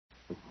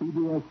The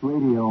CBS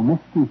Radio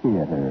Mystery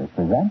Theater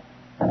presents...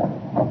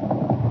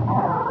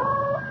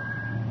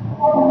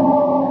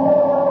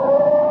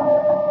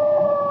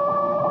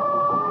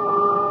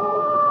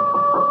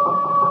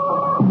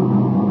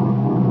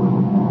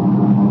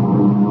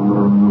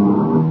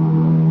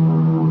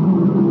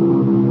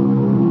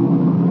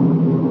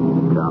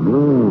 Come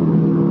in.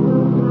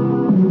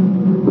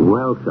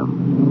 Welcome.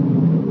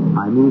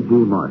 I'm E.G.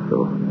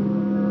 Marshall.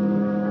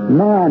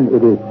 Man,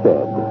 it is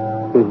said,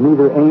 is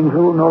neither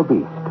angel nor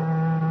beast.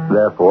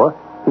 Therefore,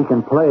 he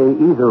can play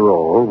either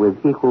role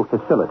with equal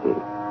facility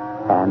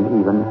and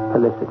even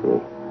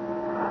felicity.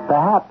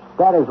 Perhaps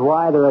that is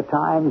why there are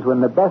times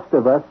when the best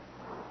of us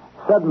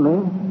suddenly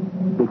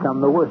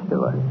become the worst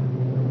of us,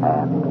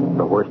 and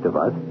the worst of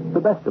us, the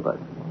best of us.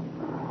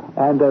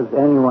 And does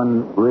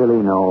anyone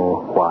really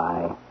know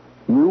why?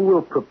 You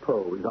will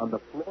propose on the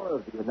floor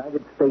of the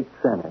United States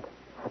Senate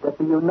that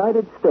the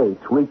United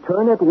States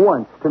return at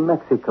once to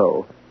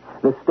Mexico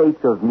the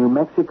states of New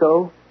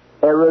Mexico,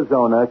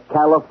 Arizona,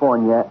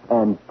 California,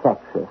 and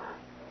Texas.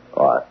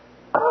 Are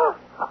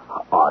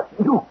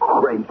you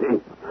crazy?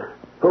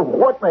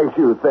 What makes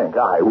you think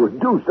I would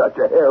do such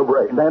a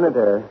harebrained...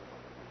 Senator,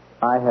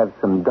 I have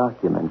some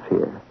documents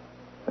here.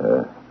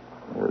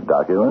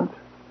 Documents?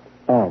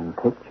 And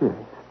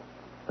pictures.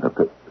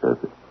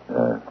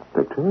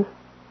 Pictures?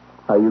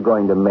 Are you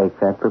going to make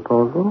that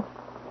proposal?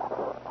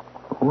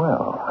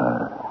 Well,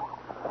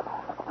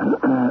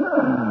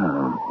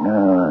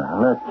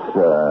 let's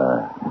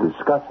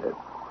discuss it,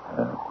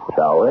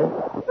 shall we?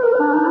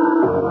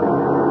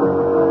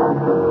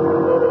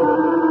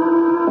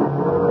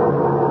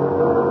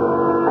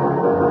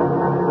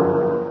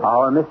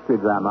 Our mystery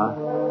drama,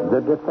 The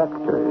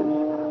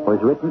Defectors, was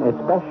written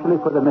especially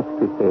for the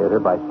Mystery Theater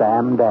by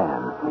Sam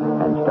Dan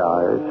and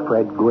stars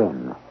Fred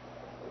Gwynne.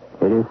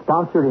 It is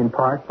sponsored in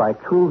part by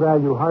True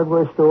Value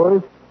Hardware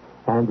Stores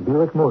and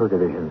Buick Motor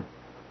Division.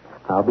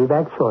 I'll be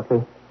back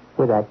shortly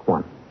with Act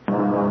One.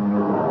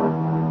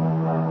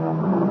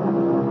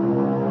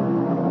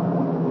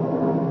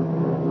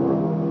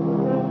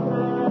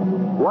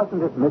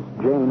 Wasn't it Miss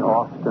Jane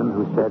Austen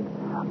who said,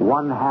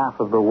 "One half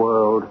of the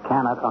world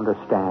cannot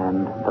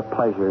understand the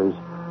pleasures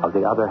of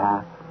the other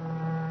half"?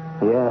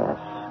 Yes,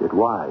 it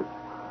was.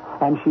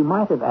 And she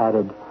might have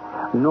added,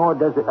 "Nor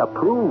does it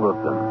approve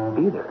of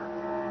them either."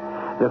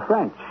 The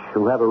French,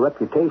 who have a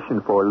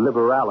reputation for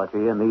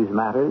liberality in these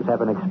matters,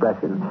 have an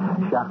expression,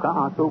 chacun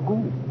a son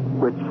goût,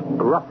 which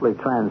roughly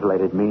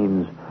translated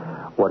means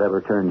whatever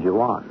turns you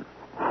on.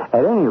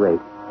 At any rate,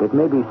 it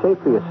may be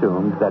safely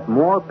assumed that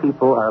more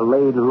people are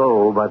laid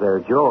low by their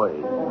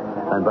joys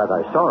than by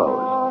their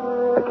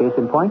sorrows. A case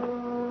in point?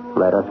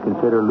 Let us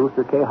consider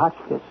Luther K.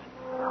 Hotchkiss.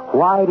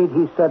 Why did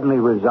he suddenly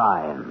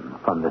resign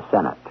from the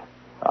Senate?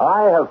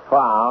 I have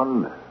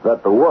found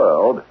that the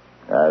world,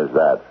 as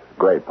that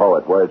great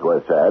poet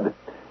Wordsworth said,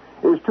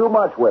 is too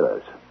much with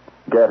us.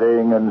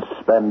 Getting and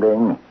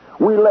spending,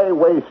 we lay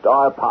waste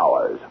our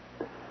powers.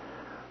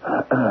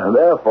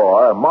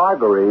 Therefore,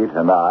 Marguerite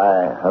and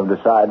I have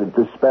decided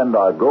to spend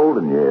our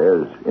golden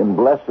years in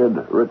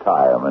blessed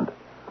retirement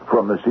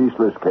from the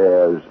ceaseless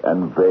cares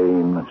and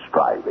vain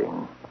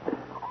striving,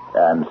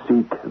 and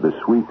seek the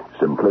sweet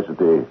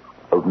simplicity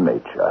of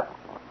nature.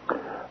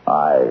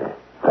 I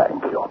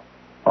thank you.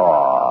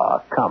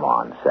 Oh, come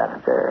on,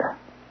 Senator.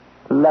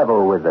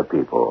 Level with the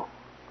people.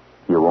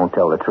 You won't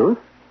tell the truth?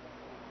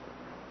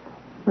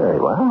 Very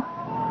well.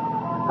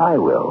 I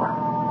will.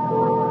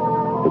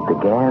 It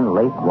began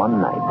late one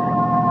night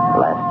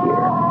last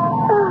year.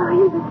 Oh,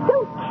 he was so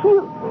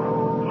cute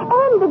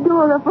and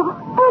adorable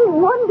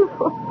and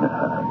wonderful.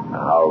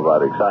 How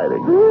about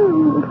exciting?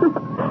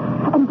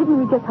 And didn't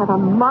we just have a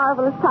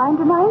marvelous time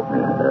tonight?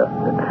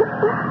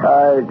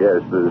 I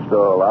guess there's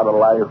still a lot of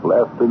life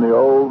left in the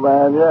old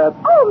man yet.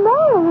 Oh,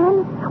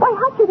 man. Why,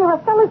 Hutchie, there are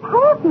fellas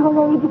half your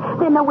age.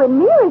 They're nowhere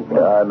near as big.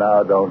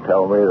 Now, don't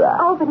tell me that.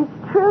 Oh, but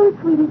it's true,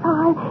 sweetie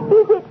pie.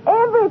 Is it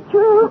ever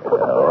true?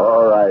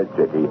 All right,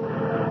 Chickie.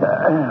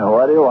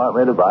 What do you want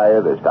me to buy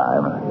you this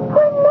time?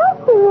 Well,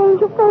 nothing,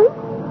 Angel Face.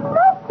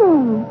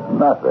 Nothing.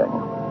 Nothing.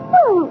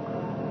 Well,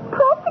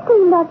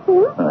 practically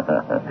nothing.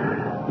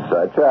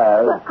 Such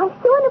as? Well, I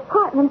saw an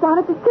apartment down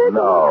at the circle.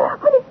 No.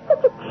 But it's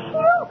such a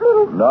cute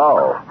little...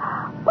 No.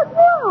 But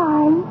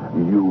why?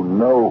 You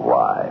know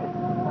why.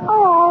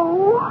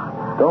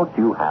 Oh. Don't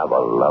you have a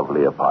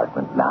lovely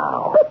apartment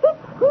now? But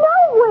it's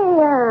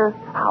nowhere.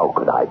 How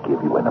could I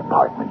give you an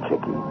apartment,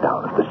 Chickie,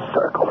 down at the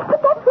circle?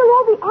 But that's where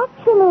all the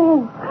action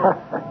is.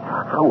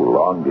 How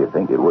long do you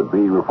think it would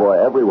be before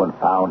everyone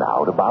found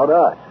out about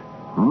us?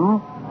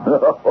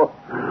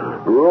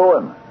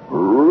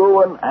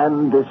 Ruin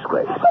and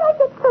disgrace. But I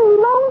get so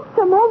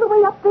lonesome all the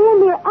way up there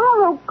near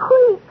Arrow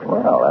Creek.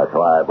 Well, that's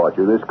why I bought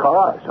you this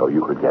car, so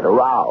you could get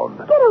around.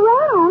 Get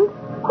around?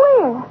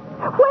 Where?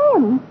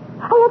 When?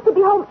 I have to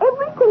be home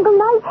every single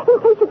night in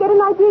case you get an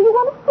idea you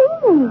want to see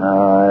me.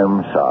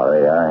 I'm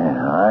sorry.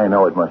 I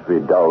know it must be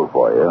dull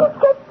for you. It's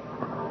just,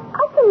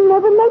 I can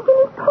never make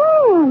any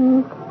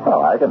plans.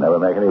 Well, I can never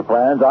make any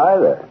plans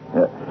either.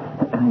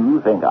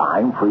 You think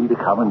I'm free to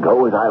come and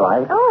go as I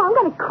like? Oh, I'm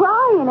going to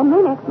cry in a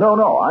minute.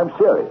 No, I'm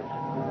serious.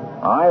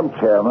 I'm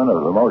chairman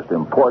of the most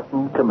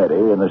important committee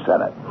in the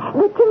Senate.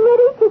 The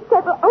committee to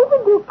settle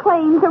overdue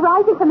claims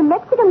arising from the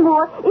Mexican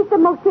War is the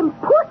most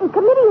important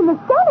committee in the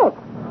Senate.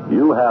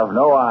 You have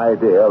no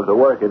idea of the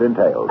work it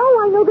entails. Oh,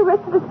 I know the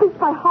rest of the speech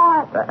by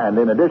heart. And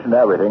in addition to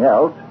everything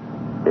else,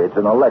 it's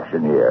an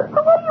election year.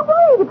 But what are you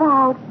worried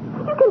about?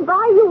 You can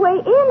buy your way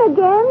in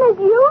again as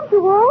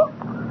usual.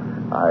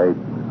 I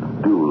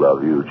do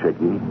love you,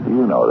 Chickie.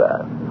 You know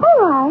that. All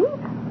right.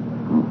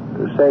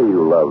 Say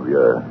you love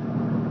your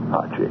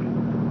Hachi.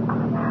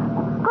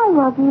 I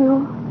love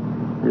you.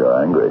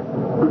 You're angry.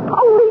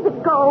 Oh, leave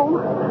it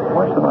go.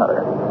 What's the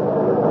matter?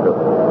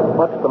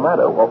 What's the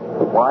matter?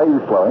 Why are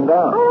you slowing I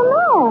down? don't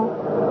know.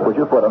 Put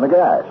your foot on the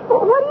gas.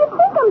 What do you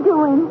think I'm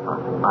doing?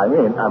 I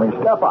mean,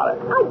 step on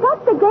it. I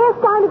got the gas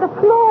down to the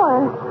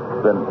floor.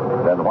 Then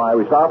why are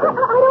we stopping? I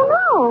don't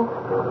know.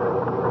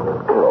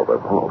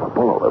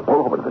 Pull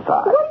over to the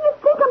side. What do you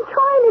think I'm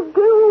trying to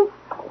do?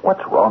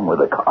 What's wrong with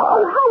the Oh,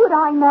 car? how would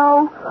I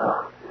know?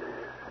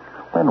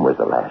 When was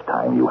the last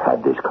time you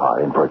had this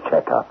car in for a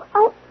checkup?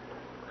 I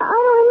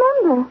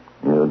don't remember.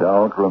 You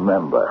don't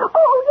remember.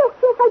 Oh,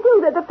 yes, I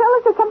do. The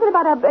fellow said something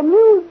about a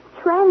new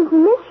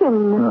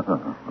transmission.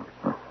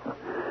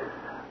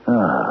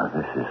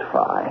 This is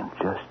fine.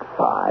 Just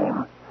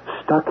fine.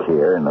 Stuck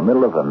here in the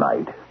middle of the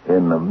night,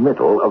 in the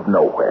middle of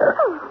nowhere.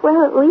 Oh,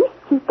 well, at least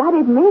you've got to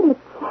admit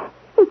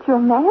it's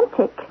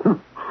romantic.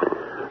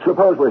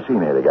 Suppose we're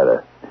seen here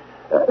together.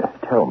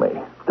 Tell me,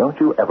 don't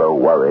you ever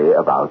worry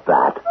about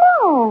that?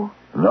 No.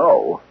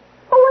 No.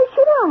 Well, why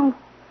should I?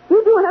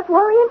 You do enough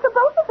worrying for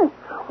both of us.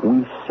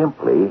 We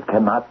simply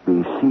cannot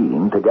be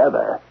seen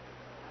together.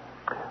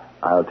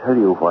 I'll tell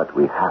you what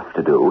we have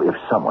to do if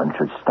someone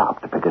should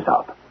stop to pick us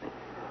up.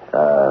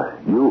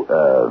 You'll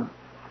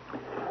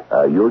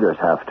just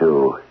have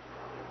to...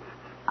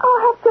 I'll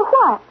have to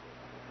what?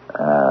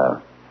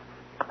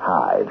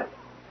 Hide.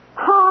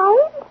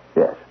 Hide?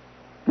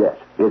 Yes,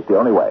 it's the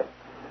only way.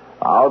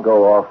 I'll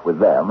go off with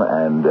them,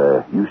 and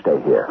you stay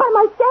here. By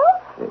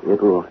myself?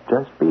 It'll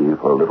just be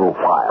for a little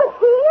while. But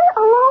here,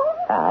 alone?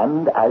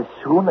 And as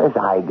soon as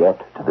I get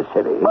to the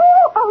city...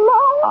 Oh,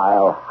 alone?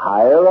 I'll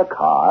hire a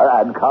car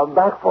and come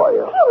back for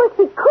you. You must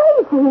be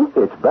crazy.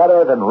 It's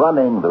better than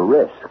running the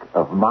risk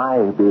of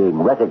my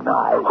being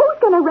recognized. Who's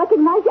going to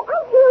recognize you?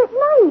 I'm here at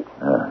night.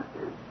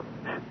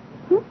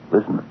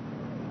 Listen,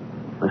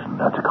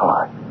 that's a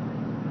car.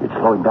 It's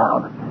slowing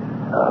down.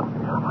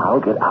 I'll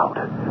get out.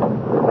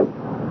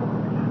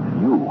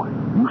 You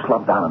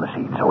slump down on the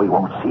seat so he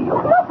won't see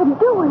you. Nothing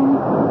doing.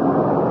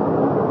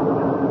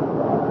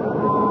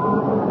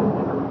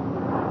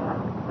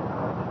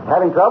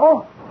 Having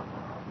trouble?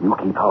 You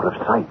keep out of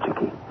sight,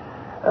 Chickie.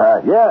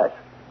 Yes.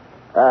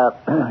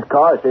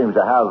 Car seems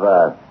to have,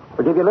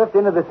 Will give you a lift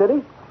into the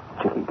city?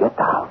 Chickie, get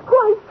down.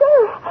 Why,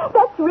 sir,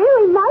 that's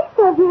really nice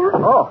of you.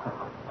 Oh,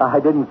 I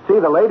didn't see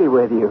the lady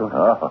with you.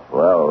 Oh,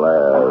 well,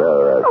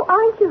 Oh,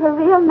 aren't you a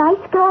real nice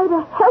guy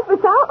to help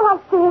us out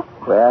like this?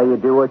 Well, you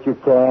do what you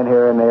can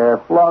here and there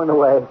along the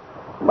way.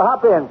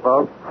 Hop in,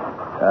 folks.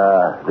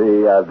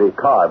 the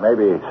car.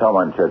 Maybe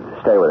someone should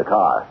stay with the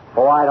car.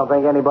 Oh, I don't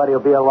think anybody will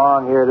be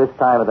along here this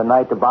time of the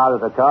night to bother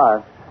the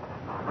car.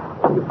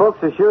 You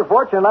folks are sure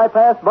fortunate I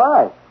passed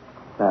by.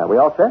 We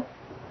all set?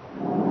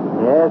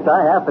 Yes,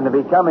 I happen to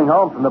be coming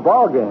home from the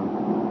ball game.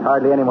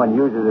 Hardly anyone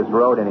uses this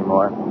road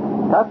anymore.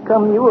 How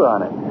come you were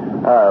on it?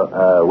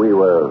 We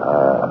were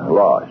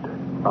lost.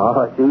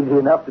 Oh, it's easy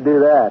enough to do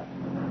that.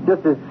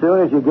 Just as soon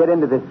as you get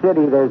into the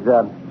city, there's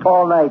an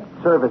all-night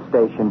service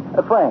station.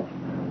 Frank,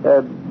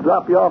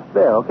 drop you off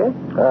there, okay?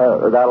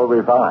 That'll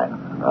be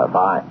fine.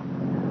 Fine.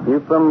 You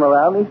from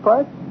around these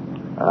parts?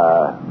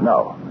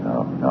 No,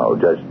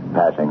 just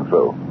passing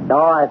through.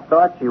 No, I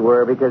thought you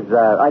were because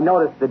I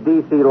noticed the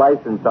D.C.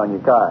 license on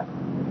your car.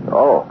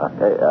 Oh,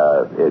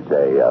 it's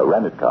a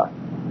rented car.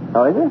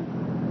 Oh, is it?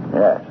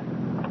 Yes.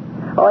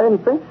 Oh, I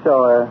didn't think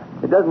so.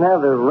 It doesn't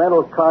have the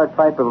rental car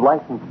type of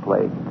license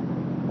plate.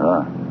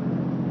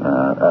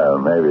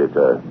 Maybe it's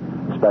a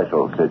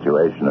special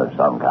situation of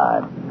some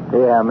kind.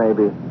 Yeah,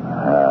 maybe.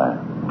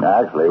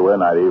 Actually, we're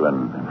not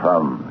even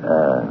from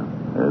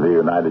the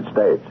United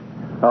States.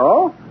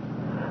 Oh?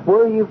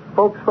 Where are you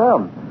folks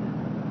from?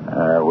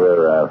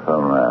 We're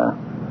from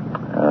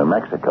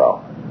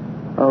Mexico.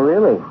 Oh,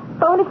 really?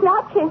 Bonus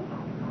notches.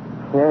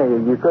 Yeah,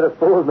 you could have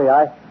fooled me.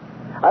 I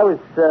was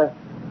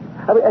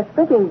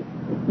thinking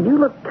you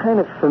look kind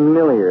of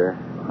familiar.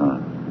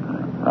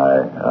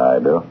 I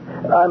do.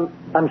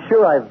 I'm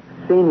sure I've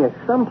seen you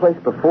someplace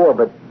before,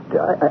 but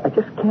I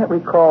just can't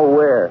recall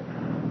where.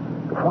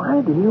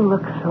 Why do you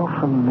look so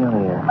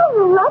familiar?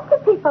 Oh, lots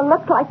of people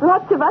look like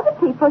lots of other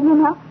people, you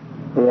know.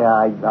 Yeah,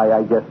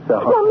 I guess so.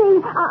 I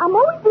mean, I'm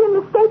always being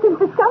mistaken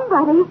for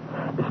somebody.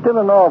 Still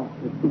in all,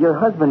 your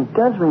husband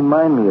does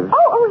remind me of...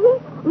 Oh,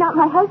 he's not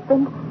my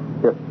husband.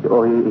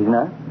 Oh, he's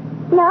not?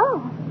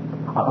 No.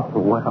 Oh,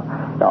 well.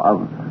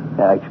 No,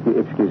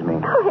 excuse me.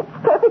 Oh, it's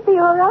perfectly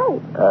all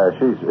right.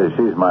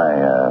 She's my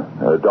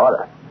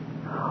daughter.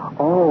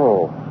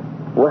 Oh,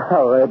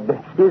 well,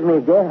 excuse me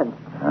again.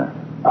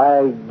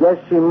 I guess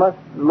she must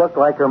look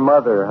like her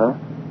mother, huh?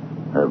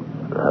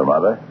 Her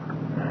mother?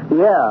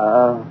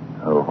 Yeah.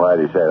 Why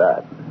do you say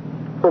that?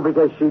 Well,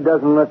 because she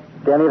doesn't look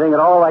anything at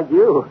all like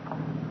you.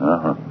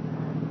 Uh-huh.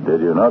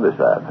 Did you notice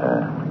that?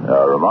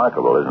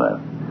 Remarkable, isn't it?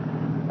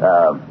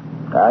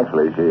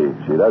 Actually,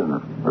 she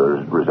doesn't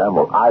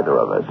resemble either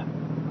of us.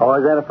 Oh,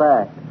 is that a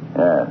fact?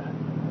 Yes.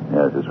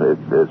 Yes,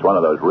 it's one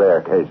of those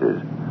rare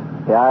cases.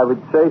 Yeah, I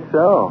would say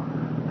so.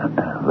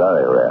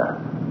 Very rare.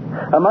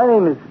 My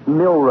name is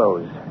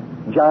Milrose.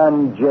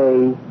 John J.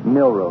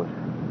 Milrose.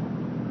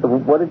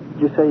 What did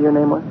you say your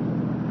name was?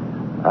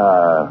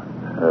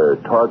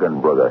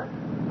 Torgenbrugger.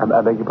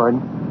 I beg your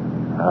pardon?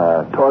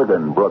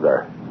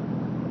 Torgenbrugger.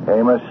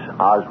 Amos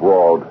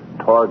Oswald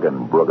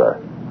Torgenbrugger.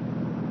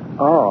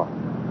 Oh.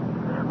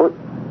 Well,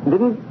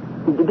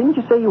 didn't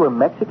you say you were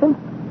Mexican?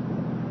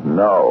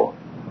 No.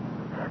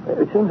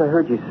 It seems I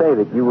heard you say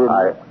that you were...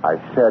 I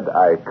said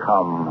I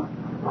come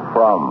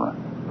from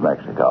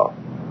Mexico.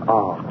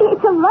 Oh.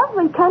 It's a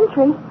lovely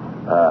country.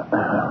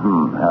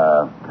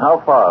 How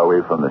far are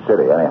we from the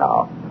city,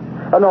 anyhow?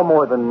 No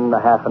more than a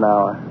half an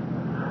hour.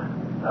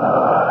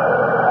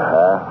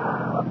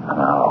 Half an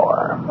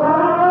hour.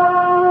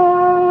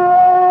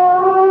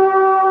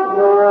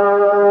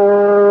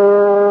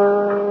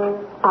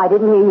 I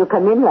didn't hear you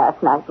come in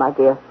last night, my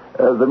dear.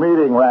 The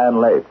meeting ran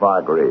late,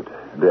 Marguerite,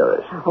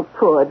 dearest. Oh,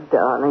 poor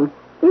darling.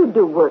 You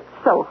do work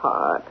so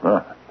hard.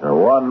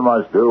 One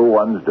must do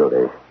one's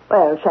duty.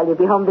 Well, shall you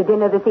be home to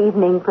dinner this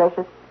evening,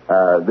 precious?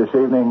 This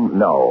evening,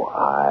 no,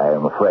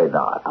 I'm afraid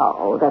not.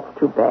 Oh, that's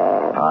too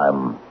bad.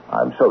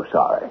 I'm so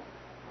sorry.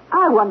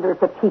 I wonder if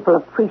the people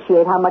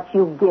appreciate how much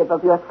you give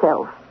of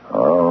yourself.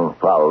 Oh,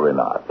 probably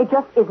not. It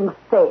just isn't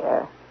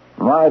fair.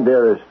 My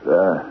dearest,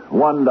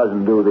 one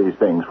doesn't do these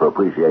things for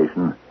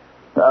appreciation,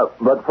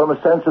 but from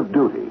a sense of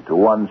duty to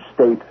one's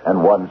state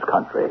and one's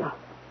country.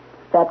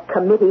 That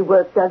committee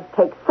work does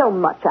take so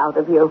much out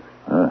of you.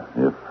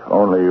 If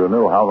only you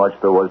knew how much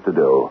there was to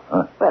do.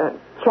 Well,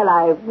 shall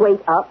I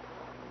wait up?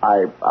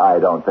 I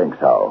don't think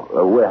so.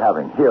 We're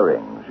having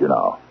hearings, you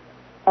know.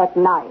 At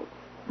night?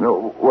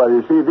 No, well,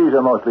 you see, these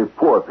are mostly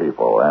poor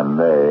people, and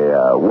they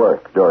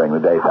work during the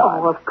daytime.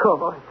 Oh, of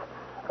course.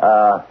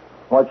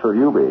 What shall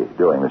you be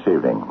doing this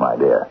evening, my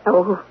dear?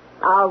 Oh,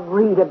 I'll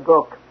read a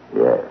book.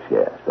 Yes,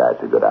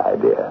 that's a good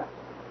idea.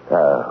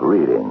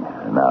 Reading.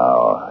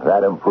 Now,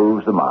 that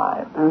improves the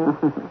mind.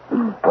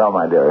 Well,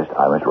 my dearest,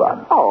 I must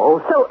run. Oh,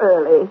 so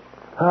early.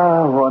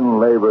 One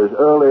labors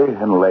early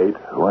and late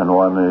when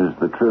one is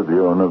the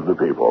tribune of the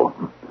people.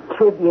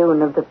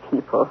 Tribune of the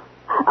people.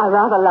 I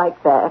rather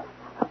like that.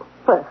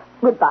 Well,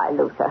 goodbye,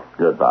 Luther.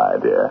 Goodbye,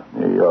 dear.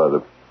 You're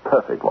the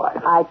perfect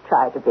wife. I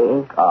try to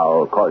be.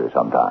 I'll call you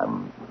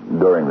sometime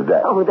during the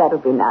day. Oh, that'll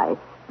be nice.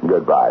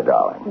 Goodbye,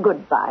 darling.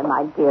 Goodbye,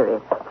 my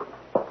dearest.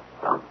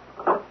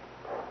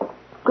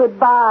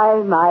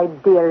 Goodbye, my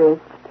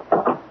dearest.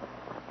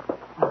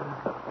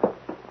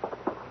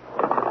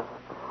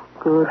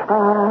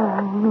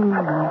 Goodbye,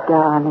 my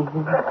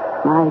darling,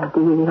 my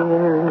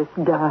dearest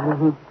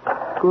darling.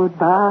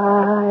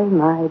 Goodbye,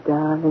 my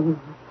darling,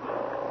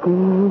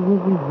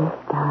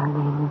 dearest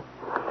darling.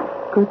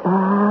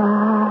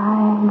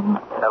 Goodbye.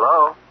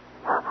 Hello?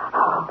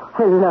 Oh,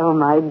 hello,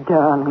 my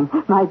darling,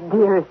 my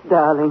dearest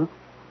darling.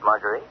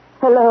 Marguerite?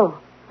 Hello.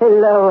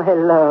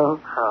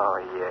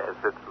 Oh, yes,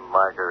 it's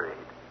Marguerite.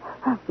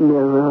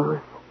 Milrose.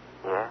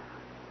 Yes,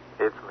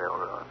 it's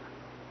Milrose.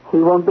 He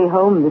won't be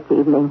home this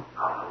evening.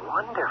 Oh,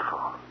 wonderful.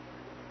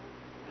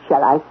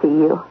 Shall I see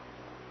you?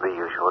 The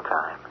usual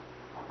time.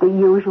 The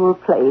usual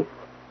place.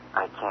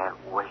 I can't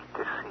wait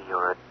to see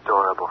your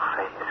adorable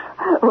face.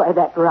 Why,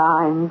 that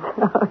rhymes.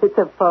 Oh, it's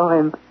a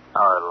poem.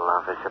 Our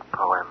love is a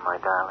poem, my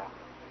darling.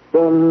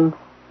 Then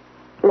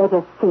let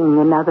us sing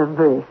another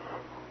verse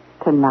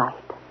tonight.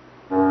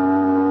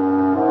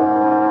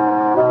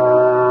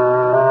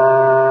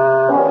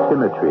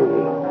 Symmetry,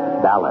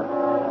 balance.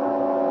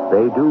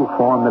 They do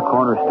form the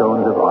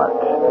cornerstones of art,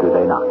 do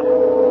they not?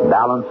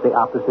 Balance the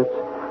opposites,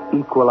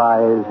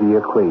 equalize the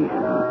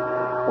equation.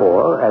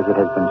 Or, as it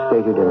has been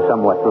stated in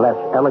somewhat less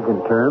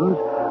elegant terms,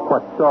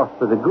 what's sauce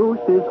for the goose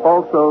is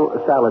also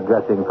salad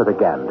dressing for the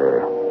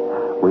gander.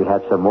 We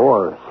have some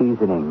more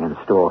seasoning in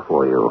store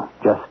for you,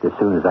 just as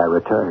soon as I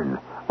return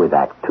with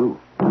Act Two.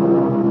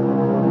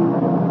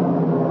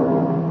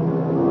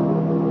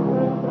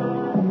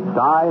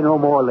 Sigh no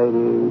more,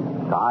 ladies,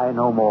 sigh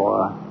no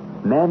more.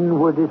 Men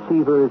were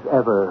deceivers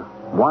ever,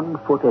 1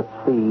 foot at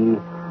sea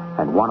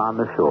and 1 on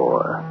the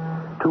shore.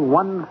 To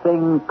one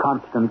thing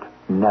constant,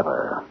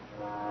 never.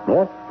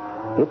 Yes,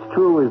 it's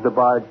true as the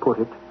bard put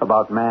it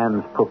about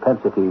man's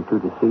propensity to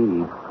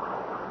deceive.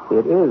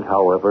 It is,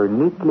 however,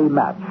 neatly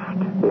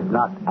matched, if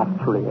not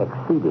actually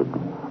exceeded,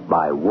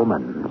 by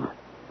woman's.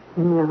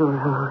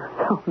 Milrose,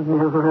 oh,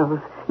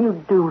 Milrose, you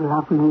do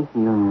love me.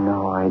 You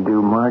know I do,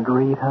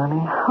 Marguerite,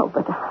 honey. Oh,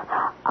 but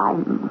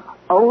I'm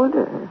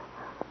older.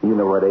 You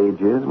know what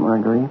age is,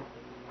 Marguerite?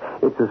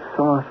 It's a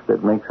sauce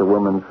that makes a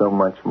woman so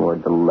much more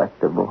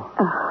delectable.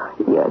 Oh,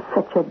 you're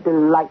such a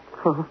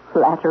delightful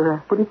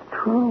flatterer. But it's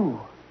true.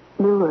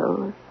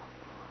 Milrose,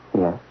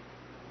 Yes?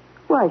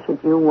 Why should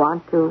you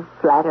want to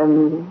flatter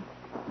me?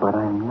 But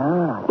I'm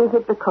not. Is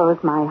it because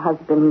my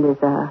husband is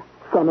a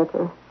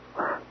senator?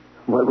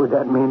 What would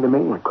that mean to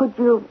me?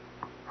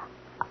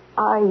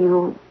 Are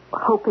you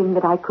hoping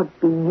that I could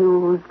be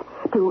used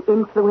to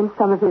influence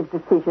some of his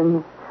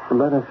decisions?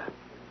 Let us,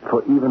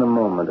 for even a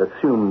moment,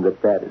 assume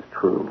that is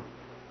true.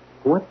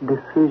 What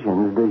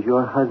decisions does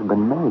your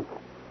husband make?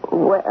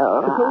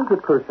 Well, Suppose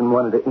a person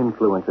wanted to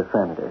influence a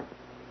senator.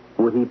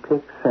 Would he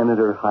pick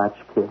Senator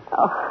Hotchkiss?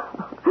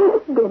 Oh,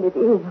 then it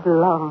is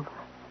love.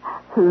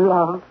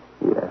 Love.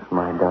 Yes,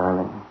 my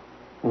darling.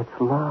 It's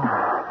love.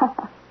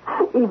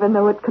 Even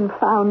though it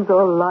confounds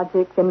all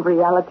logic and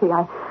reality,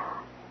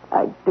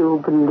 I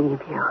do believe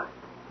you.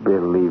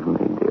 Believe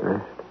me,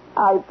 dearest.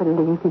 I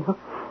believe you.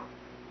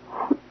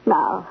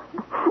 Now,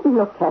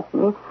 look at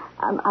me.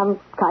 I'm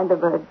kind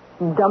of a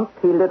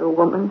dumpy little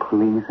woman.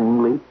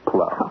 Pleasingly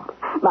plump.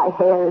 My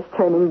hair is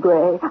turning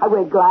gray. I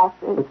wear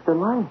glasses. It's the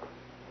light.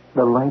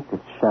 The light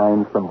that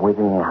shines from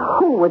within.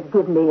 Who would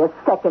give me a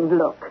second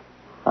look?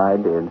 I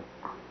did.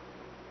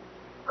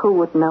 Who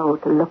would know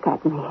to look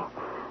at me?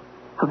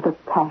 Of the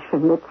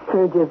passion that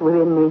surges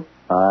within me.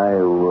 I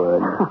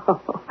would.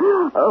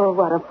 Oh,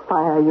 what a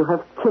fire you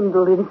have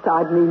kindled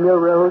inside me,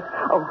 Milrose.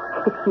 Oh,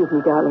 excuse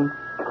me, darling.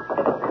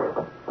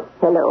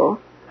 Hello?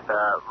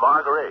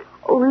 Marguerite.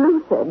 Oh,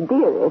 Luther,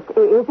 dearest,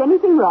 is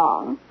anything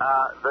wrong?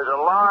 There's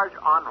a large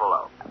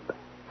envelope.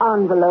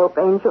 Envelope,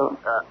 Angel.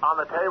 On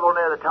the table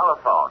near the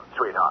telephone,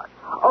 sweetheart.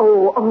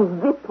 Oh,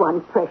 this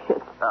one's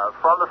precious.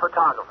 From the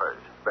photographers,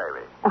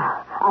 baby.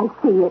 I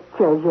see it,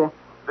 treasure.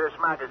 This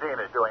magazine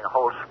is doing a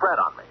whole spread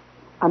on me.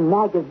 A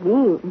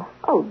magazine?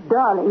 Oh,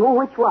 darling,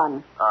 which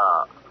one?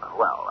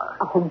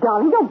 Oh,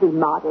 darling, don't be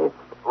modest.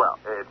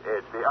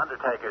 It's the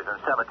Undertakers and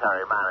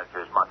Cemetery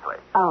Managers Monthly.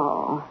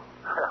 Oh.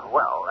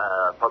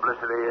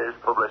 Publicity is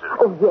publicity.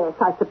 Oh, yes,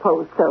 I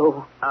suppose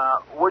so.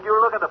 Would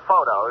you look at the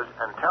photos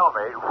and tell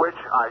me which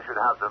I should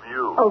have them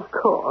use? Of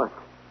course.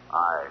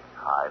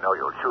 I know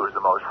you'll choose the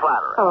most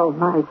flattering. Oh,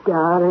 my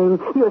darling,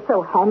 you're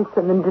so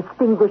handsome and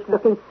distinguished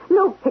looking.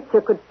 No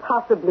picture could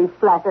possibly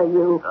flatter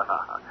you.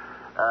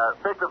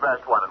 Pick the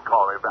best one and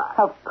call me back.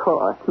 Of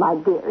course, my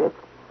dearest.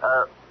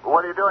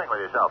 What are you doing with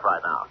yourself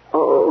right now?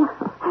 Oh,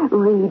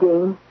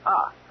 reading.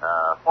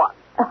 What?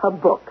 A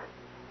book.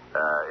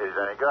 Is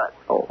it any good?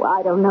 Oh,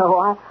 I don't know.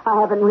 I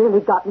haven't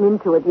really gotten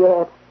into it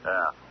yet.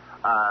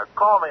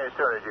 Call me as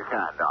soon as you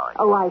can, darling.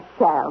 Oh, I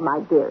shall, my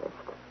dearest.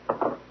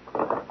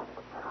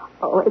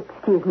 Oh,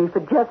 excuse me for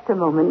just a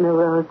moment,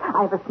 Milrose.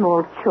 I have a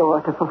small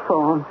chore to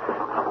perform.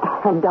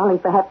 And, darling,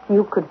 perhaps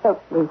you could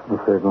help me.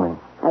 Certainly.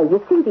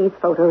 You see these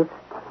photos.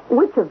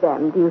 Which of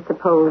them do you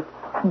suppose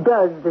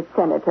does the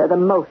senator the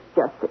most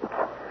justice?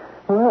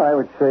 Well, I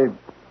would say...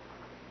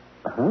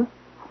 Huh?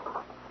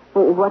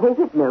 What is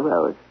it,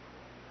 Milrose?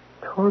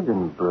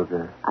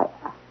 Torgenberger.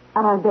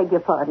 I beg your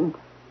pardon.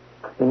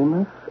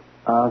 Amos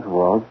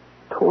Oswald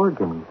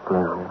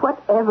Torgenberger.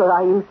 Whatever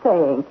are you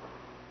saying?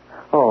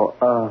 Oh,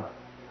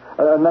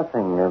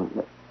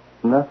 nothing.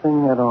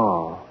 Nothing at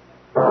all.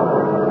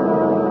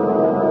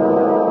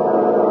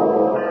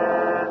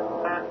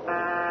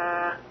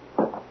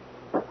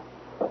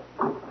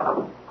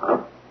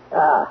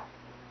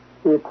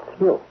 It's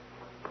you.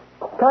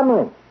 Come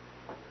in.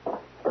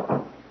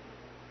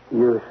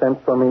 You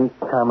sent for me,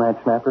 Comrade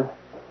Snapper?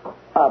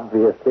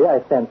 Obviously,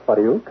 I sent for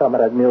you,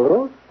 Comrade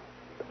Milrose.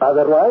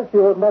 Otherwise,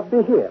 you would not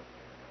be here.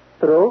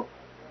 True?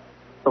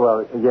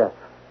 Well, yes.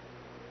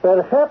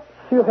 Perhaps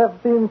you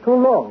have been too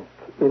long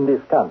in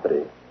this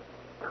country.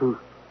 Too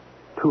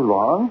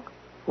long?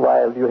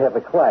 While you have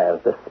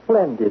acquired a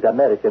splendid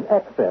American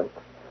accent,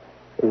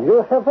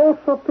 you have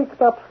also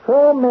picked up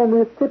so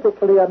many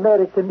typically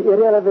American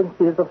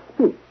irrelevancies of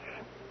speech.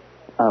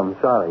 I'm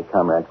sorry,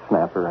 Comrade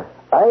Snapper.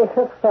 I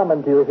have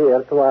summoned you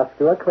here to ask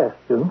you a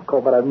question,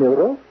 Comrade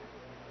Milrose.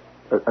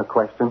 A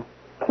question?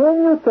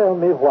 Can you tell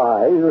me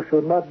why you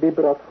should not be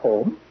brought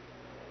home,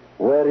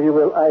 where you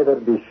will either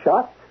be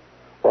shot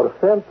or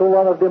sent to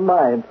one of the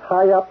mines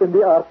high up in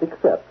the Arctic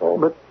Circle?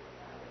 But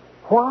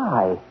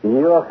why?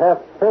 You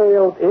have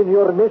failed in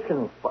your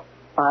mission.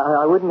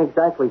 I wouldn't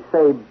exactly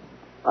say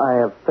I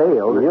have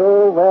failed.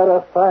 You were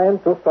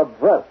assigned to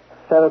subvert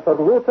Senator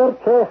Luther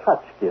K.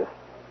 Hotchkiss.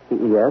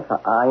 Yes,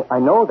 I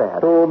know that.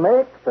 To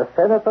make the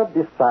senator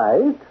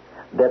decide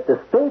that the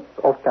states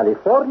of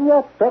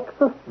California,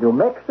 Texas, New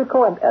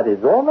Mexico, and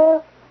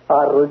Arizona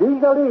are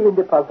legally in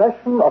the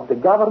possession of the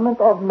government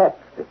of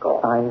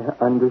Mexico.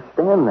 I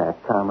understand that,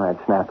 Comrade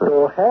Snapper.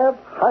 To have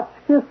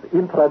Hotchkiss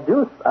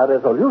introduce a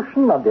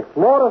resolution on the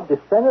floor of the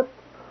Senate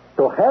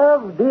to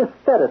have these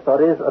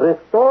territories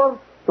restored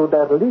to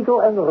their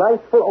legal and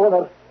rightful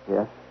owners.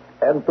 Yes.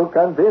 And to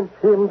convince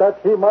him that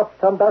he must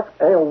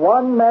conduct a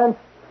one-man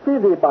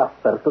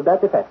filibuster to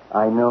that effect.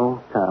 I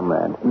know,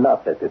 Comrade.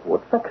 Not that it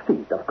would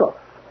succeed, of course,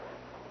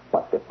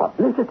 but the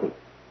publicity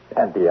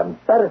and the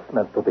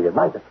embarrassment to the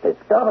United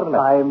States government.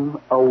 I'm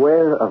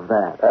aware of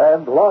that.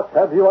 And what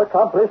have you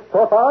accomplished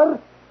so far?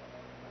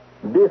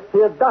 The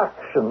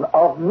seduction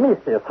of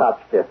Mrs.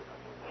 Hotchkiss.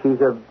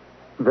 She's a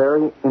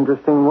very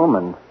interesting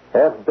woman.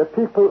 Have the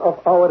people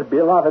of our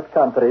beloved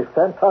country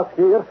sent us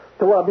here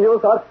to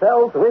amuse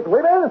ourselves with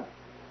women?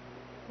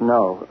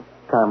 No,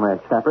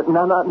 Comrade Snapper.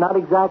 No, not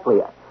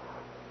exactly.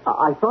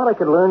 I thought I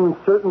could learn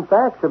certain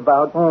facts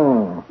about,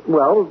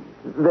 well,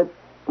 that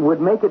would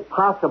make it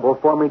possible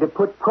for me to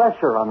put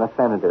pressure on the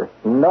senator.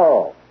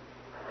 No,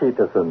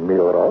 Citizen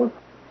Milrose.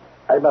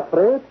 I'm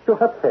afraid you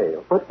have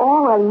failed. But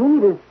all I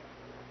need is...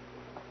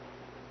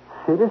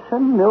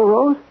 Citizen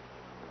Milrose?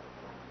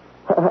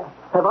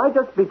 Have I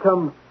just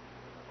become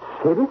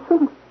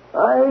citizen?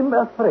 I'm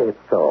afraid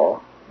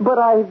so. But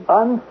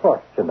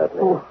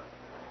Unfortunately. Oh.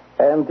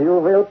 And you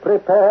will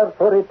prepare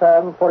to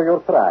return for your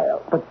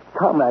trial. But,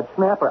 Comrade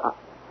Snapper,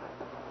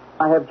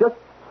 I have just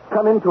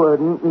come into a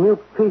new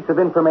piece of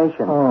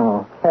information.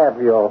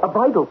 Have you? A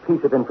vital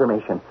piece of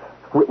information.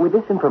 With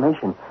this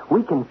information,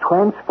 we can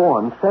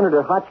transform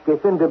Senator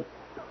Hotchkiss into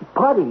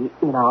putty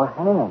in our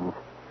hands.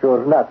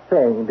 You're not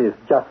saying this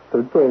just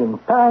to gain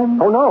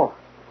time? Oh, no.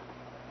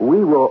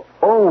 We will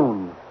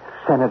own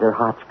Senator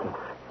Hotchkiss.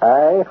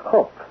 I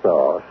hope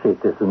so,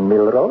 Citizen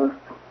Milrose.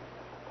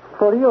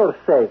 For your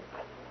sake,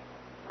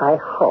 I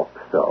hope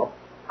so.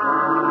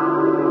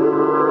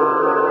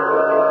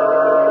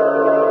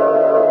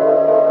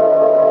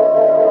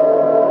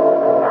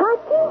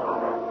 Hotchie?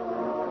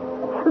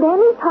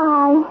 Lenny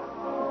Pie.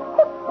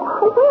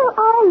 Where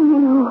are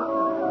you?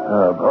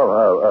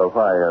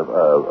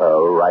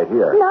 Right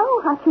here.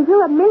 No, Hotchie,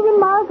 you're a million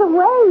miles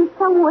away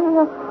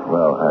somewhere.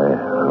 Well,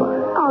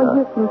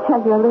 You can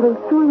tell your little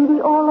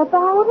sweetie all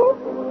about it.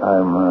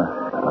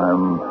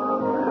 I'm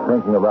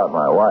thinking about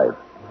my wife.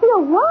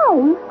 Your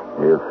wife?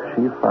 If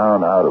she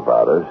found out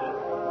about us,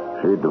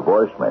 she'd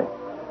divorce me.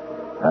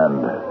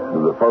 And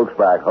the folks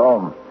back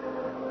home,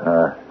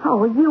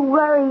 You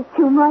worry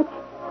too much.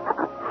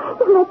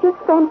 Isn't that just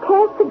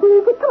fantastic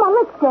music? Come on,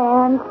 let's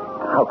dance.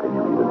 how can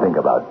you even think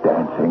about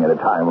dancing at a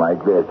time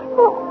like this?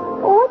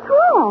 What's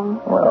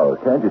wrong? Well,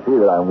 can't you see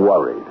that I'm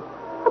worried?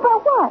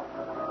 About what?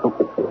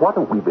 What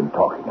have we been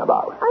talking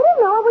about? I don't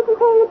know. I wasn't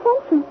paying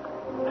attention.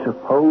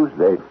 Suppose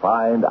they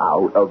find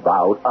out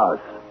about us.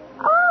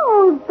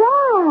 Oh,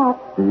 that.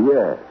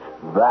 Yes,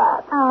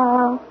 that.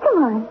 Oh,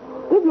 come on.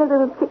 Give your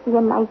little chickie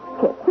a nice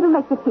kiss. It'll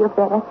make you feel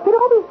better. It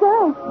always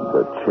does.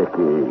 The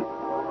Chickie,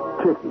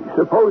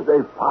 suppose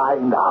they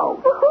find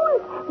out. Well,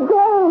 who's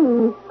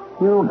they?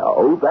 You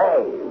know,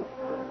 they.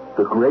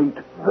 The great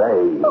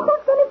they. Well,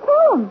 who's going to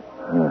tell them?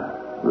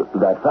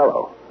 That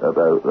fellow.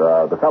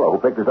 The fellow who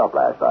picked us up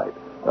last night.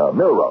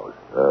 Milrose.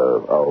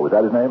 Was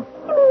that his name?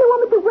 You mean the one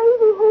with the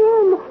wavy hair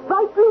and the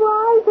bright blue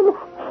eyes and the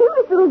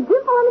cutest little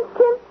dimple on his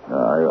chin?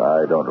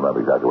 I don't remember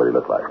exactly what he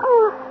looked like.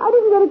 Oh, I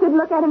didn't get a good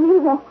look at him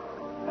either.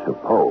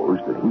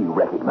 Suppose that he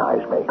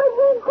recognized me. But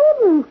he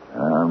didn't.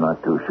 I'm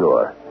not too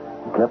sure.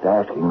 He kept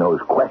asking those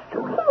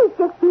questions. He was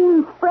just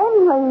being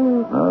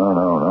friendly.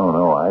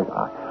 No.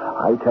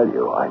 I tell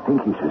you, I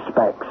think he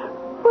suspects.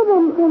 Well,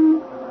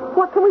 then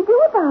what can we do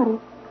about it?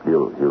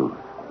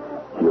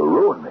 He'll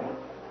ruin me.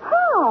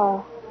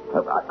 How?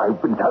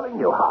 I've been telling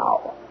you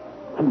how.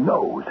 He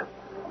knows.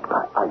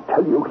 I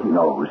tell you, he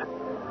knows.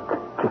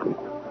 Chickie,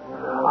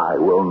 I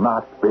will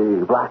not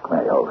be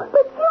blackmailed.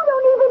 But you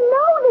don't even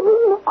know that he...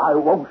 I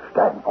won't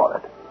stand for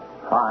it.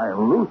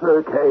 I'm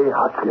Luther K.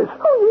 Hotchkiss.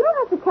 Oh, you don't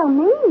have to tell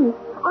me.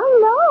 I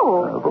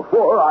know.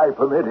 Before I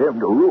permit him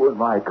to ruin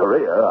my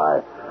career,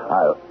 I'll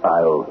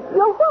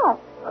You'll what?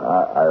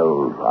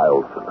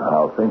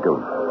 I'll think of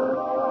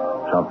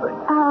something.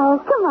 Oh,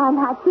 come on,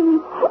 Hachi.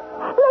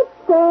 Let's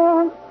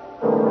dance.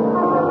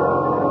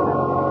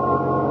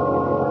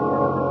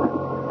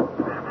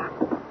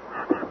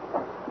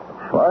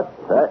 What?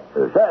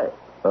 Say,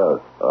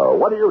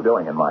 what are you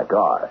doing in my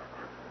car?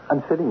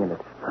 I'm sitting in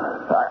it.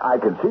 I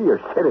can see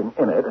you're sitting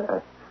in it.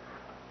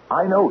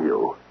 I know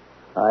you.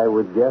 I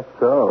would guess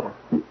so.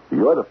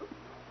 You're the...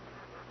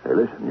 Hey,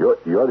 listen,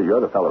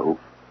 you're the fellow who...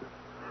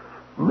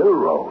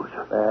 Milrose.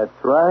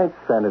 That's right,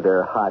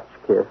 Senator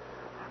Hotchkiss.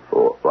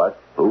 Oh, what?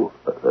 Who?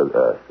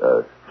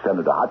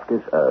 Senator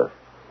Hotchkiss?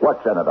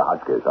 What Senator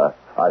Hotchkiss?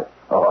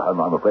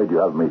 I'm afraid you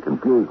have me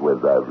confused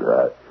with...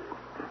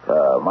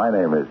 my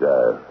name is...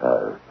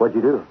 What'd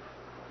you do?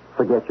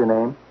 Forget your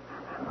name?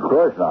 Of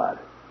course not.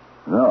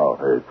 No,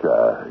 it's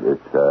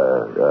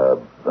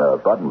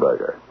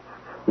Buttenberger.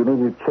 You mean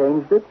you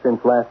changed it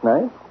since last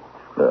night?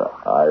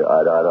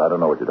 I don't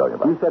know what you're talking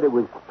about. You said it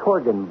was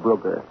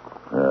Torgenbrugger.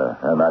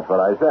 And that's what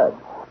I said.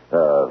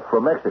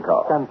 From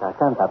Mexico.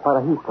 Canta,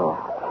 parajito.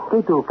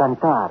 Que tu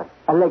cantar,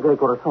 alegre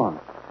corazón.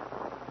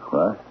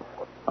 What?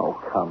 Oh,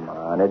 come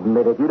on,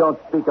 admit it. You don't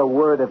speak a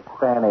word of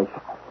Spanish.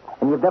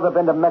 And you've never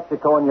been to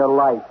Mexico in your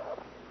life.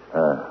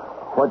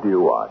 What do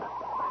you want?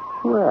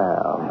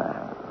 Well,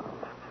 now,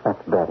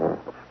 that's better.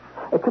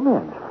 Come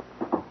in.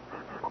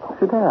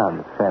 Sit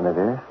down,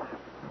 Senator.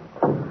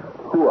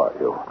 Who are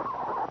you?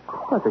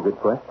 That's a good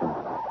question.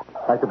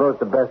 I suppose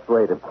the best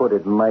way to put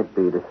it might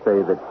be to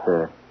say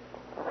that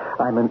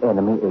I'm an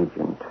enemy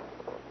agent.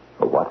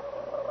 A what?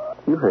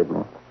 You heard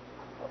me.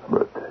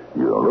 But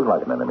you don't look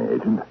like an enemy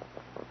agent.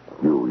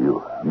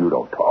 You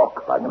don't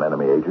talk like an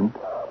enemy agent.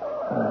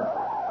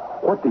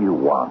 What do you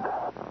want?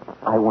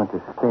 I want to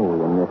stay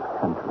in this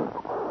country.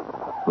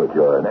 But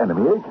you're an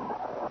enemy agent.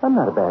 I'm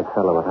not a bad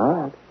fellow at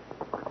heart.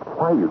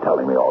 Why are you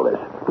telling me all this?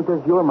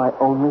 Because you're my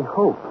only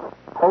hope.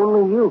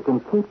 Only you can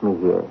keep me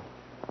here.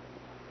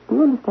 Do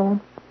you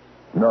understand?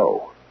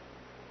 No.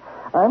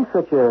 I'm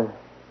such a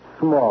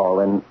small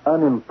and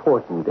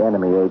unimportant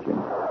enemy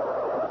agent.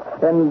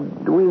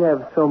 And we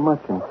have so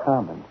much in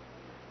common.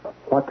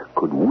 What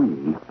could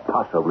we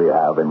possibly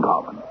have in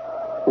common?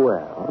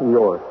 Well,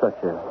 you're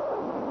such a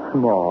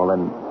small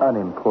and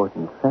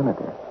unimportant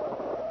senator.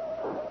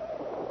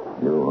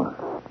 You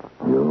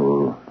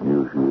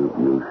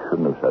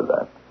shouldn't have said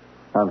that.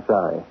 I'm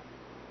sorry.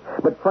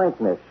 But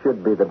frankness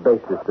should be the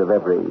basis of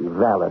every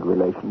valid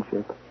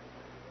relationship.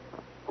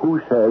 Who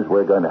says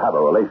we're going to have a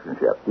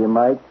relationship? You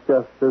might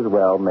just as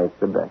well make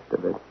the best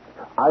of it.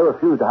 I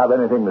refuse to have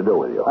anything to do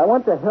with you. I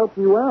want to help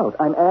you out.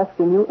 I'm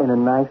asking you in a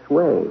nice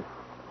way.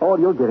 All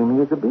you're giving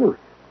me is abuse.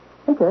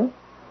 Okay.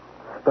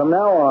 From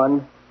now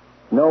on,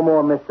 no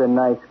more Mr.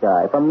 Nice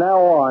Guy. From now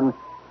on,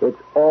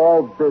 it's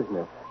all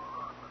business.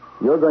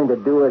 You're going to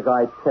do as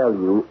I tell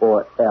you,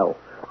 or else.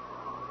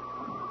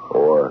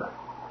 Or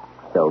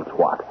else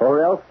what?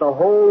 Or else the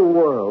whole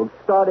world,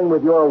 starting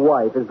with your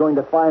wife, is going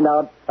to find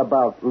out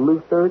about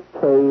Luther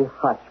K.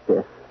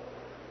 Hotchkiss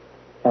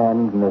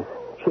and Miss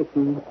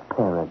Chicky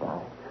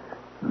Paradise.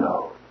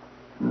 No,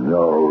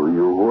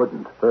 you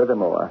wouldn't.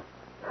 Furthermore,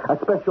 a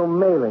special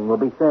mailing will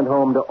be sent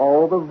home to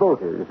all the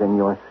voters in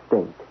your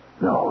state.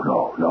 No.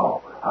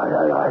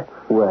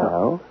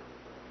 Well?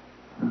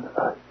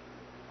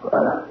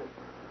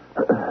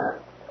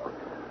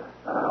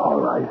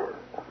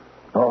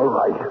 All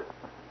right.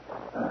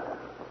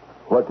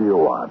 What do you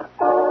want?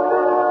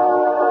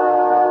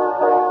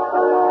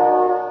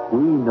 We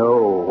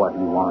know what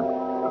he wants.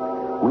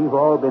 We've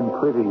all been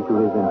privy to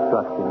his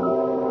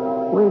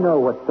instructions. We know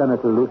what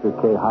Senator Luther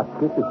K.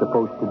 Hotchkiss is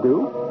supposed to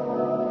do.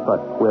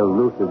 But will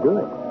Luther do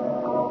it?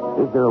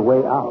 Is there a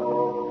way out?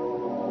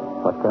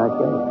 What can I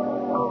say?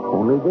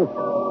 Only this.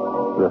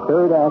 The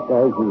third act,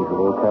 as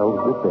usual, tells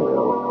the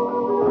tale.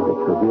 And it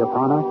will be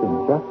upon us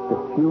in just a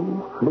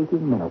few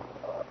fleeting minutes.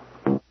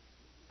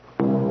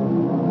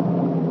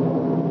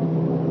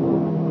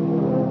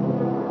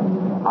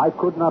 I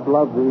could not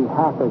love thee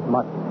half as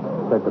much,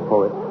 said the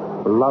poet.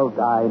 Loved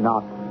I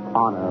not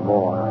honor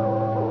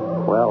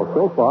more. Well,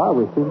 so far,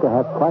 we seem to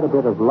have quite a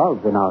bit of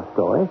love in our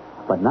story.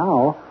 But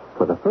now,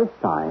 for the first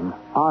time,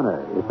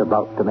 honor is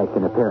about to make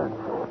an appearance.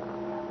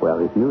 Well,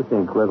 if you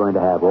think we're going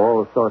to have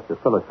all sorts of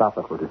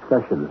philosophical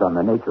discussions on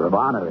the nature of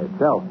honor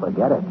itself,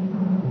 forget it.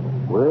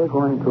 We're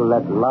going to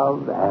let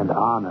love and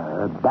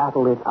honor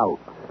battle it out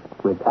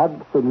with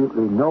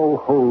absolutely no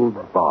holds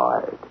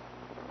barred.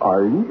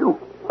 Are you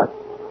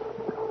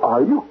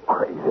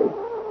crazy?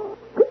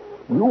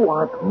 You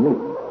want me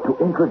to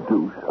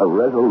introduce a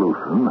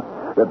resolution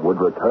that would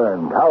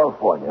return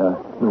California,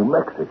 New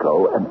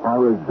Mexico, and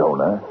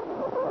Arizona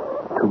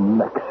to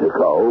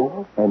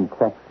Mexico? And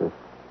Texas.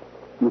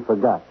 You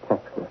forgot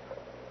Texas.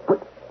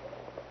 But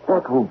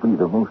that will be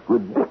the most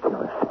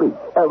ridiculous speech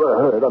ever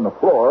heard on the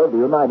floor of the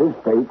United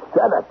States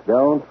Senate.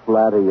 Don't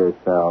flatter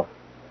yourself.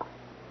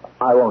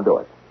 I won't do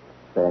it.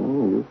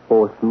 Then you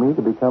forced me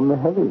to become the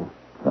heavy.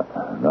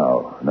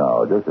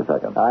 No, just a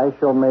second. I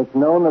shall make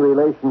known the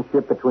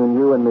relationship between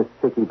you and Miss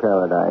Chicky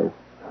Paradise.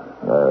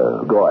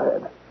 Go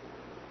ahead.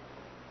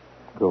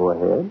 Go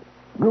ahead?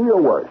 Do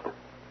your worst.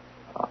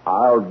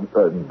 I'll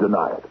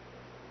deny it.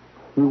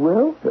 You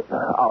will?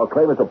 I'll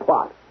claim it's a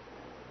plot.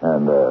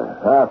 And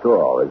after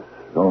all,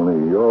 it's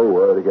only your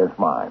word against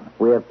mine.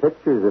 We have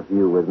pictures of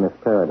you with Miss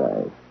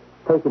Paradise,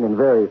 taken in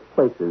various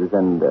places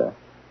and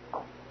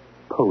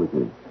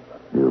poses.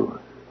 You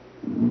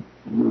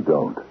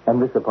don't.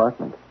 And this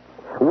apartment,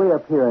 way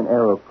up here in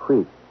Arrow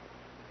Creek.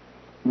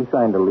 You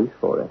signed a lease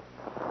for it.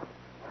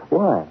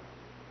 Why?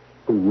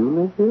 Do you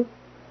live here?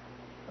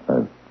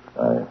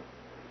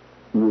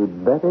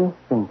 You'd better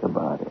think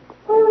about it.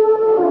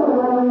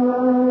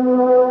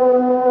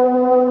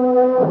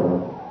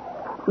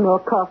 More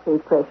coffee,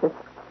 precious.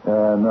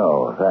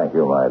 No, thank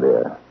you, my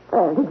dear.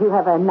 Did you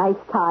have a nice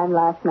time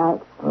last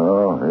night?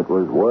 Oh, it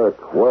was work.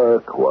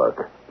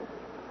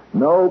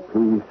 No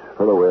peace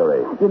for the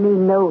weary. You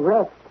mean no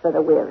rest for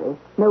the weary.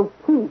 No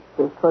peace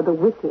is for the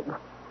wicked.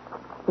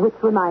 Which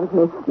reminds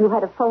me, you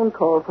had a phone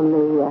call from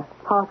the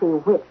party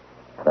whip.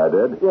 I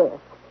did? Yes.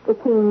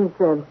 It seems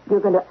you're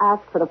going to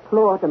ask for the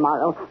floor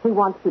tomorrow. He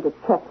wants you to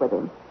check with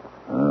him.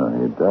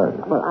 He does.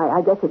 Well,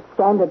 I guess it's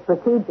standard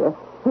procedure.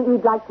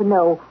 He'd like to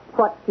know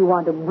what you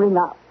want to bring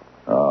up.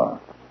 Oh.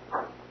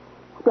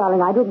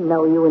 Darling, I didn't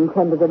know you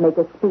intended to make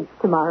a speech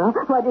tomorrow.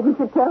 Why didn't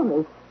you tell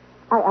me?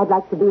 I'd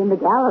like to be in the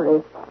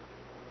gallery.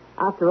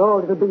 After all,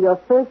 it'll be your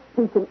first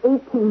speech in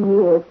 18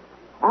 years.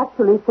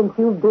 Actually, since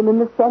you've been in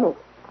the Senate.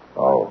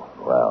 Oh,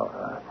 well.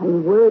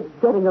 And word's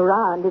getting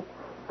around. It's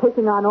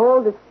taking on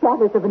all the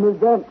status of an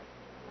event.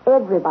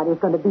 Everybody's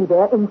going to be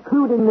there,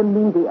 including the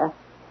media.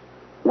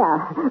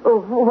 Now,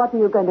 what are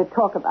you going to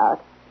talk about?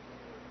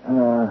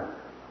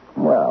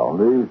 Well,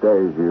 these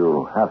days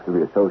you have to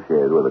be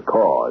associated with a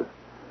cause.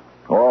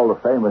 All the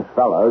famous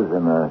fellows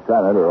in the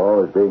Senate are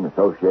always being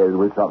associated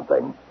with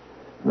something.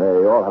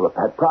 They all have a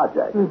pet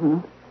project. Mm-hmm.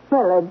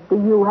 Well, do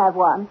you have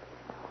one?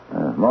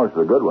 Most of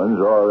the good ones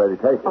are already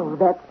taken. Oh,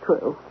 that's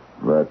true.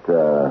 But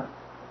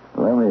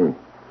let me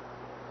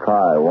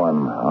try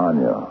one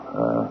on you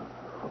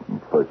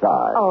for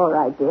size. All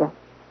right, dear.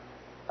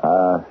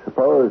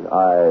 Suppose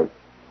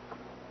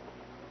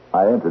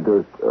I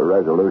introduced a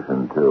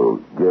resolution to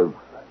give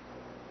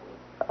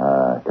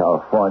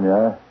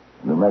California,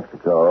 New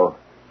Mexico,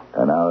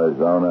 and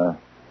Arizona,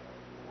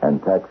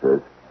 and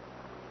Texas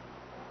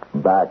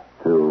back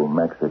to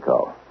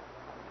Mexico.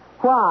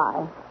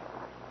 Why?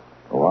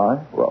 Why?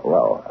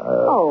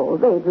 Well,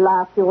 they'd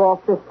laugh you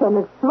off the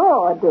Senate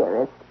floor,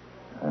 dearest.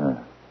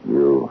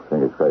 You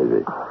think it's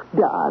crazy? Oh,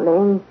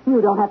 darling,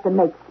 you don't have to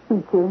make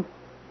speeches.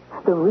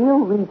 The real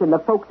reason the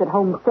folks at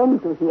home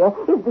send you here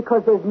is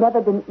because there's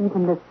never been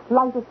even the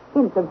slightest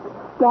hint of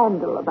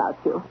scandal about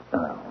you.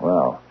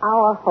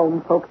 Our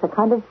home folks are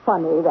kind of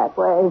funny that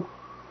way.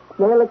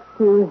 They'll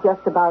excuse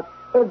just about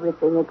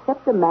everything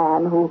except a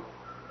man who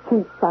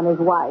cheats on his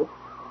wife.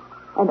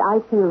 And I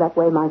feel that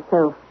way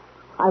myself.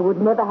 I would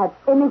never have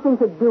anything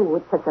to do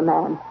with such a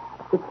man.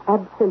 It's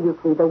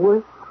absolutely the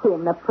worst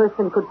sin a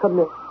person could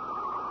commit.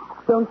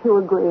 Don't you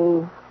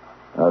agree?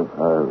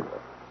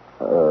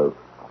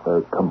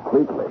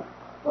 Completely.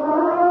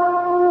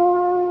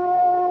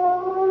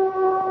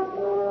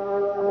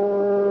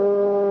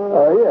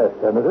 Yes,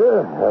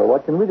 Senator.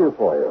 What can we do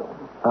for you?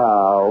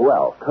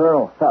 Well,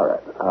 Colonel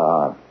Ferret,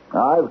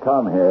 I've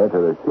come here to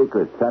the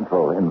Secret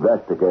Central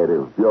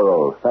Investigative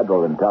Bureau of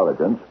Federal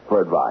Intelligence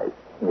for advice.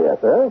 Yes,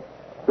 sir?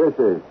 This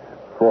is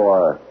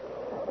for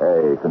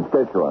a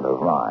constituent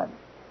of mine.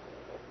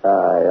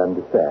 I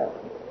understand.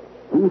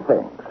 He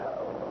thinks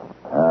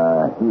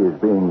he is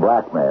being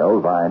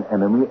blackmailed by an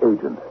enemy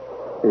agent.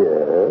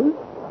 Yes?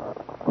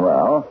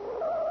 Well?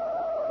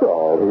 So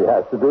all he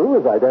has to do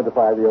is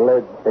identify the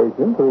alleged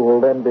agent who will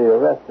then be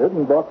arrested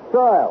and brought to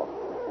trial.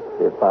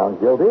 If found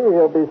guilty,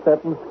 he'll be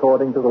sentenced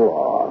according to the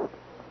law.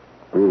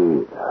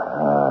 He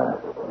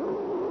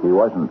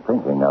wasn't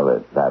thinking of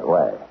it that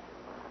way.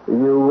 He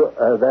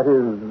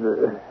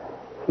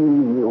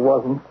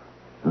wasn't?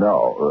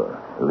 No,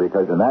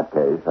 because in that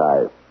case,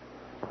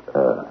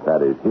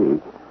 he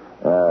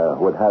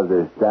would have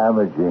this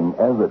damaging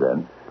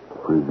evidence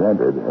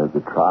presented at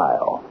the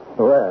trial.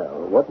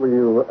 Well, what were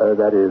you,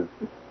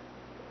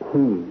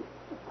 he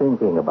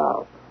thinking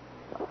about?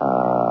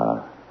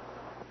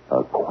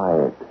 A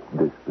quiet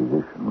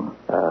disposition.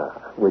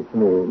 Which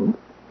means?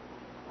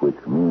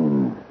 Which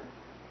means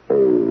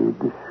a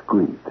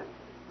discreet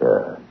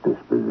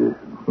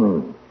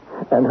disposition.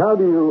 And how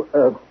do you,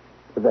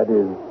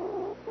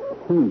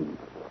 he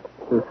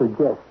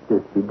suggest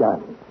this be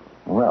done?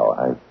 Well,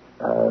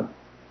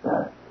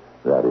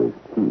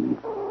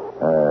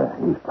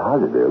 he's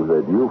positive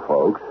that you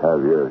folks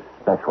have your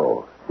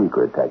special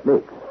secret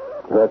techniques.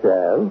 Such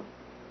as?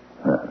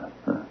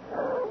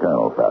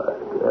 Colonel Ferret,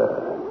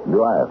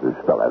 do I have to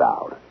spell it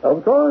out?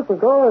 Of course.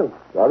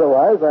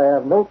 Otherwise, I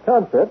have no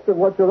concept of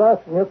what you're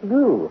asking us to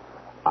do.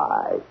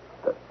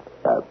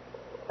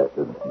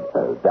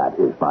 That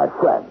is my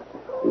friend.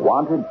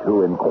 Wanted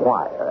to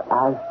inquire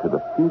as to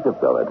the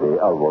feasibility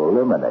of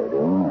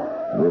eliminating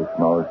this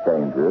most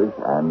dangerous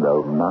and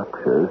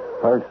obnoxious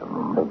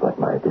person. But,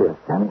 my dear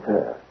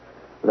Senator,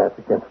 that's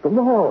against the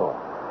law.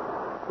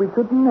 We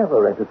could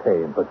never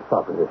entertain such a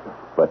proposition.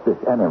 But this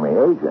enemy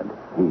agent,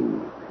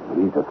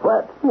 he's a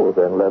threat. Well,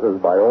 then let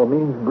us by all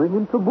means bring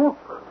him to book.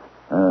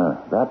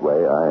 That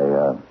way,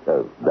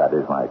 that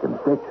is my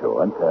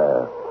constituent,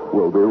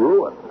 will be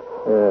ruined.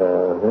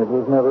 It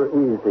was never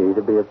easy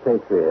to be a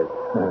patriot.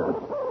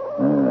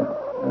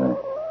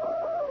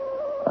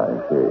 I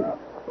see.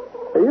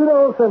 You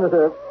know,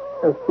 Senator,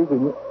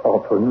 speaking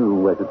entre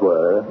nous, as it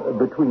were,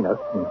 between us,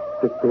 and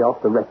strictly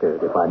off the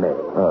record, if I may.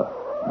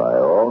 By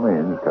all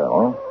means,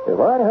 Colonel. If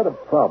I had a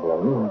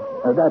problem,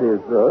 that is,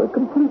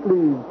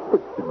 completely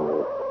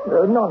fictional,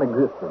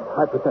 non-existent,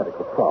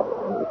 hypothetical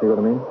problem, you see what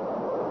I mean?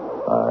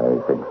 I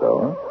think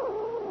so.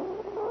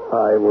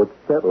 I would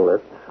settle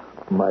it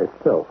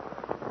myself.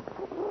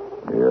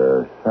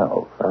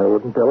 Yourself? I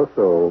wouldn't tell a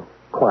soul.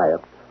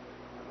 Quiet.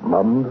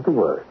 Mum's the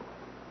word.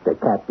 There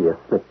can't be a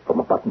slip from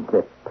a button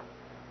clip.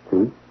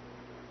 See?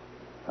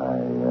 I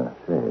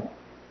see.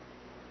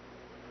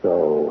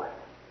 So,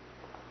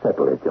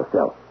 settle it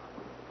yourself.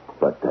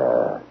 But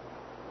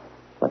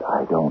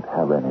I don't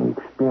have any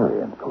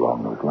experience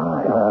along those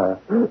lines.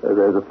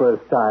 There's a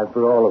first time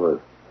for all of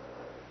us.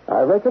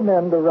 I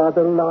recommend a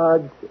rather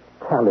large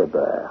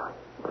caliber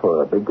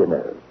for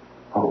beginners.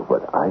 Oh,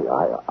 but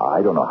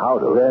I don't know how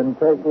to. Then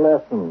take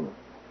lessons.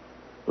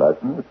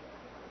 Lessons?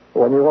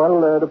 When you want to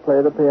learn to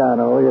play the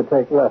piano, you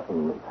take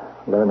lessons.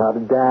 Learn how to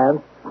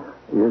dance,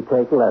 you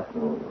take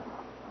lessons.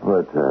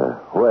 But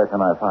where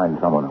can I find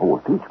someone who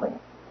will teach me?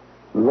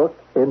 Look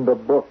in the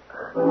book.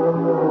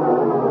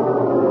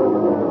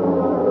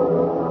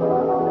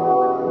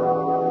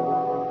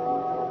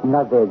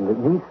 Novel.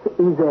 This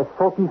is a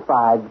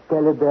 45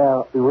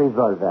 caliber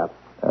revolver.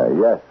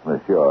 Yes,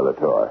 Monsieur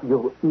Latour.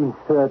 You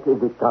insert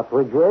the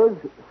cartridges,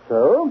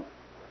 so.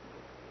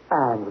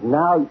 And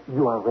now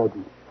you are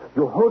ready.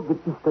 You hold the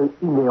pistol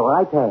in your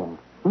right hand.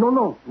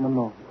 No.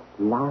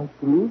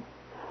 Lightly,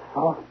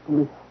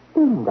 softly,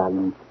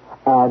 tenderly.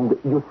 And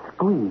you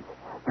squeeze.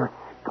 You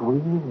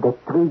squeeze the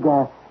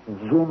trigger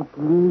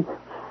gently,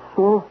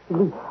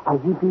 softly, as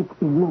if it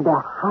is in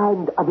the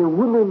hand of a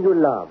woman you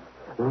love.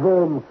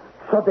 Then,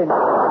 suddenly...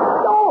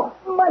 Oh,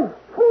 my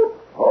foot!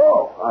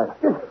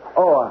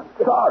 I'm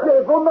sorry.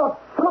 They will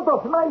not shoot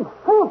off my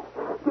foot.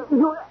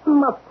 You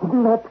must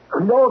not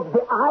close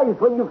the eyes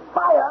when you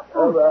fire.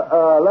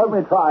 Let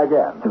me try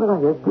again. Try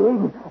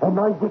again. Am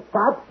I the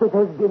cat that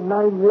has the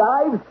 9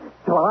 lives?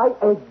 Try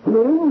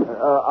again.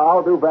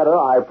 I'll do better,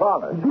 I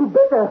promise. Do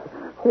better.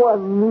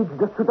 One needs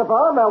the suit of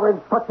armor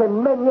when such a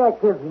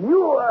maniac as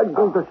you are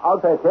going to...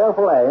 I'll take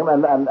careful aim,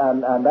 and then...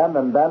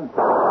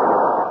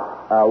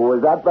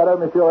 was that better,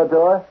 Monsieur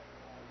Latour?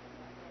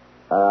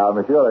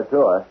 Monsieur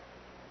Latour?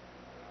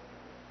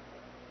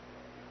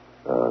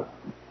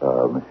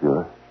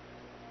 Monsieur?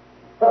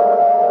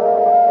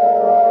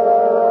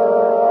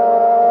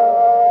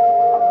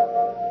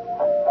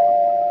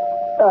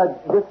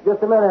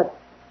 Just a minute.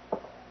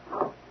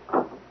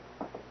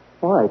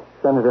 Why,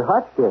 Senator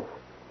Hotchkiss.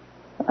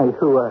 Are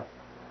you,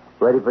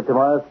 ready for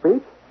tomorrow's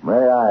speech? May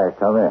I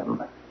come in?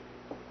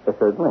 Yes,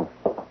 certainly.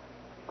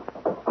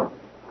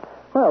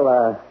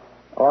 Well,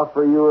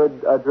 offer you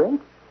a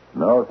drink?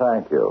 No,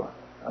 thank you.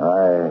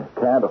 I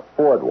can't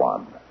afford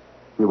one.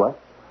 You what?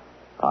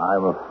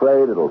 I'm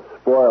afraid it'll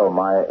spoil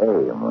my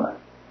aim.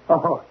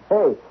 Oh,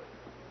 hey.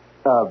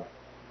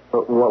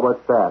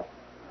 What's that?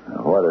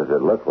 What does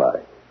it look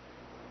like?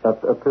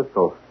 A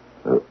pistol.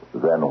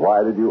 Then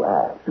why did you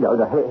ask? No,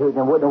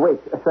 wait,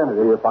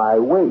 Senator. If I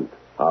wait,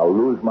 I'll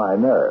lose my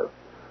nerve.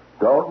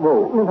 Don't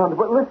move. No,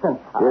 but listen.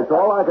 It's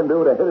all I can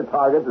do to hit a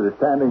target that is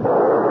standing...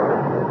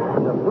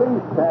 So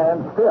please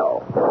stand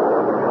still.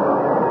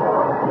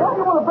 Why do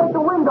you want to break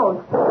the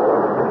windows?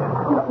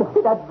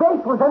 That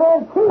vase was an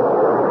antique.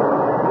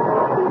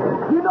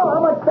 You know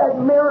how much that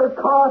mirror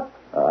cost?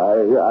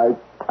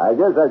 I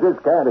guess I just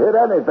can't hit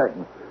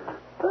anything.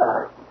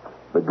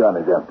 The gun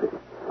is empty.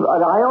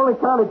 I only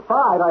counted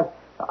 5.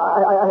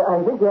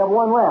 I think you have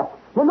 1 left.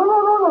 No,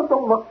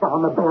 don't look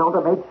down the barrel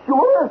to make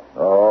sure.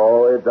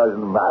 Oh, it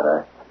doesn't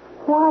matter.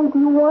 Why do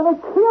you want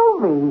to kill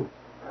me?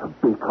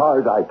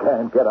 Because I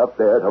can't get up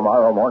there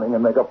tomorrow morning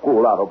and make a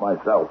fool out of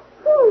myself.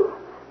 Who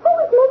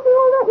was making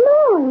all that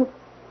noise?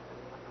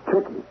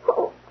 Chicky.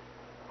 Oh,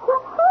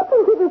 what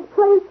happened to this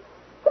place?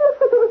 It looks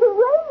like there was a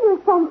raid or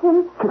something.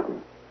 Chicky,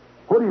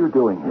 what are you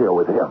doing here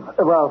with him?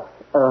 Well,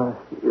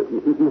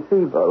 you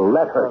see...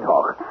 let her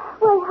talk.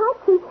 Why,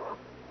 Hachi,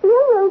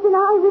 Rose and I,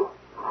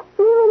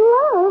 we're in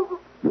love.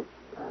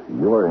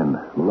 You're in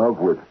love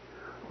with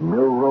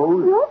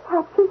Milrose? Yes,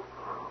 Hachi.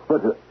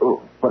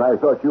 But I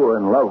thought you were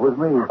in love with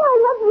me. I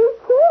love you,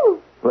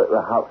 too. But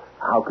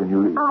how can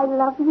you... I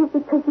love you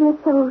because you're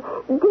so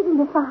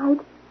dignified.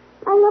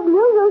 I love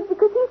Milrose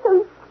because he's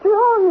so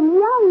strong and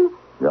young.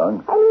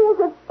 Young? And he has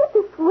the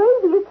thickest,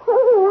 waviest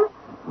hair.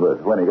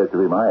 But when he gets to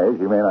be my age,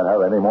 he may not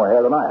have any more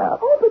hair than I have.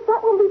 Oh, but that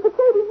won't be for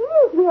 30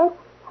 years yet.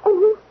 And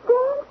he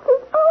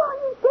dances. Oh,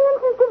 he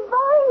dances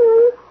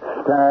divinely.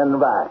 Stand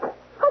back.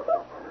 Hachi,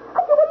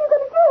 what are you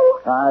going to do?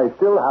 I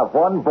still have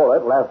 1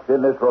 bullet left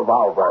in this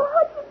revolver. Oh,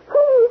 Hachi,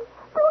 please,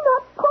 do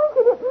not point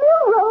it at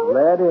Milrose.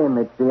 Let him.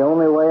 It's the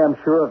only way I'm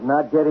sure of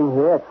not getting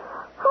hit.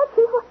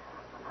 Hachi,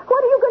 what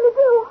are you going to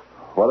do?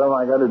 What am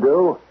I going to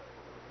do?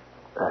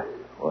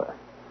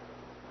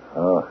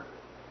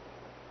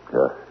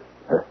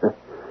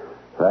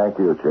 Thank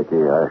you,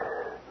 Chicky.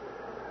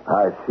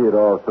 I see it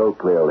all so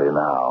clearly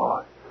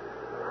now.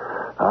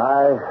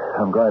 I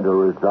am going to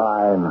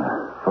resign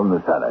from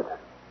the Senate.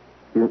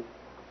 You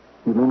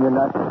mean you're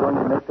not going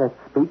to make that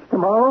speech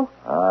tomorrow?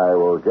 I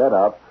will get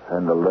up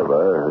and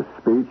deliver a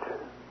speech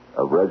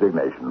of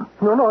resignation.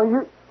 No,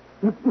 you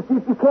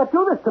can't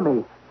do this to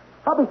me.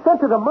 I'll be sent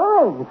to the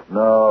mines.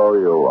 No,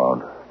 you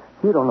won't.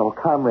 You don't know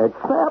Comrade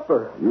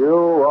Snapper.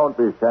 You won't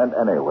be sent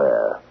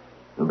anywhere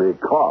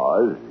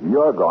because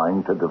you're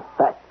going to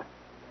defect.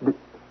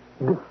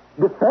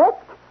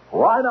 Defect?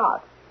 Why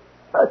not?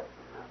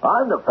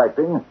 I'm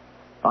defecting.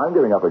 I'm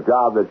giving up a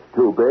job that's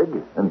too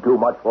big and too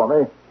much for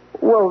me.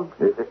 Well,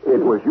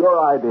 it was your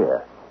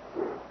idea.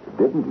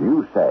 Didn't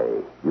you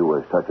say you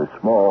were such a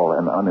small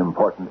and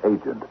unimportant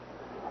agent,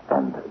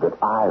 and that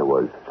I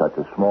was such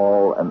a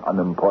small and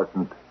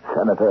unimportant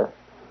senator?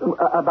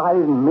 I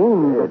didn't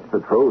mean... It's the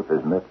truth,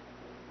 isn't it?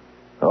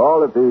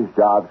 All that these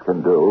jobs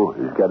can do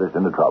is get us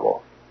into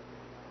trouble.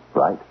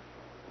 Right?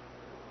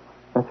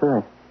 That's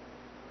right.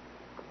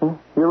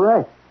 You're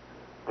right.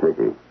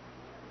 Chicky,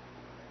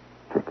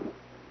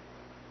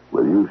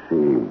 will you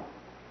see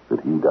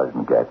that he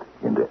doesn't get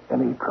into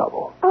any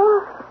trouble?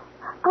 Oh,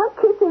 I'll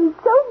kiss him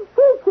so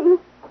busy.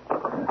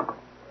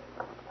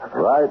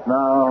 Right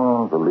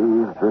now, the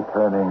leaves are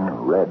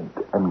turning red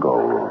and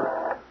gold,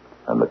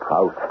 and the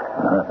trout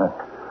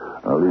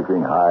are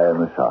leaping high in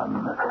the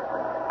sun.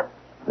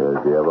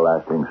 There's the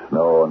everlasting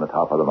snow on the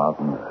top of the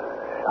mountains,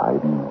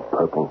 shining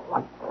purple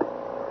light.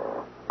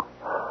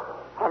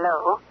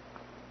 Hello?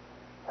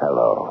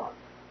 Hello.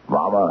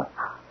 Mama?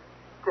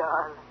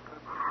 Darling,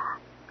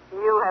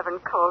 you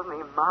haven't called me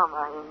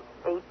Mama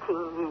in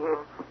 18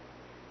 years.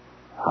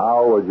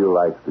 How would you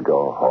like to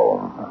go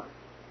home,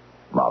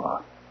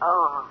 Mama?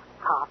 Oh,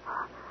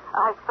 Papa,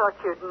 I thought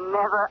you'd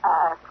never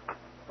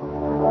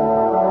ask.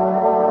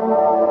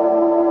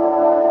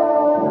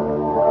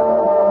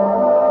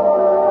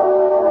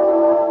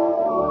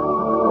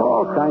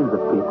 All kinds of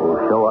people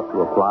show up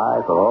to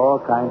apply for all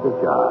kinds of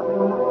jobs.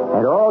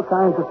 And all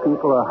kinds of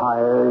people are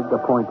hired,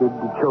 appointed,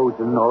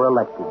 chosen, or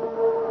elected.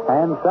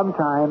 And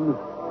sometimes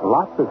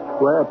lots of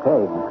square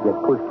pegs get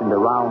pushed into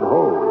round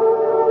holes,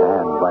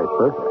 and vice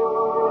versa.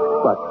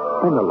 But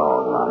in the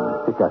long run,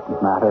 it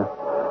doesn't matter.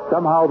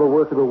 Somehow the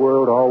work of the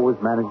world always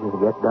manages to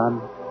get done.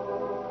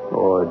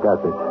 Or does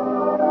it?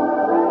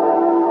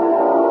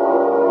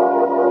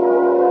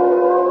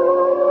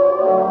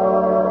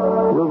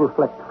 We'll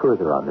reflect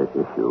further on this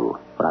issue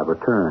when I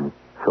return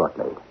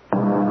shortly.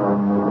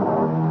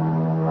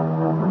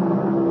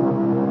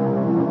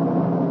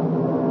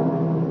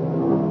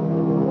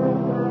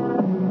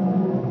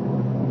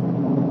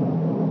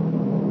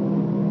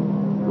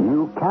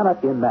 You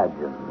cannot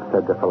imagine,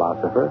 said the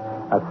philosopher,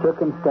 a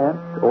circumstance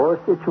or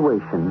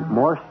situation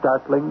more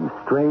startling,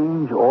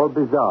 strange, or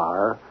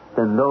bizarre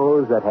than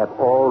those that have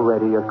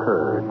already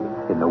occurred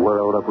in the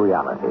world of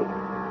reality.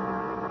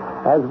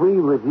 As we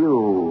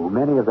review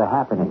many of the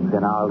happenings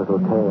in our little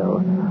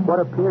tale, what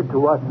appeared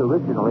to us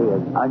originally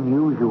as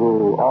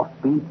unusual,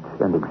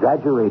 offbeat, and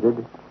exaggerated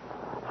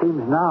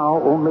seems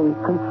now only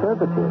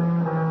conservative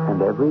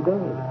and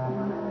everyday.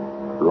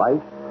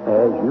 Life,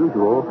 as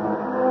usual,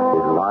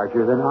 is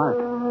larger than art.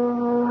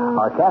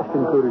 Our cast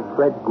included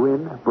Fred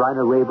Gwynne,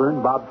 Bryna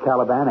Rayburn, Bob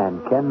Caliban,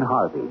 and Ken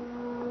Harvey.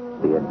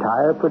 The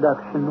entire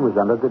production was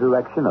under the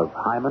direction of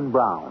Hyman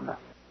Brown.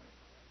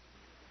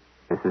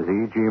 This is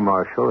E.G.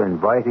 Marshall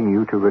inviting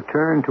you to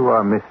return to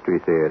our Mystery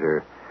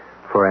Theater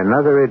for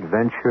another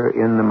adventure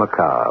in the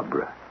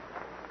macabre.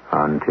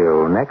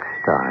 Until next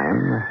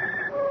time,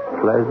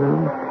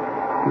 pleasant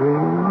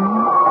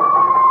dreams.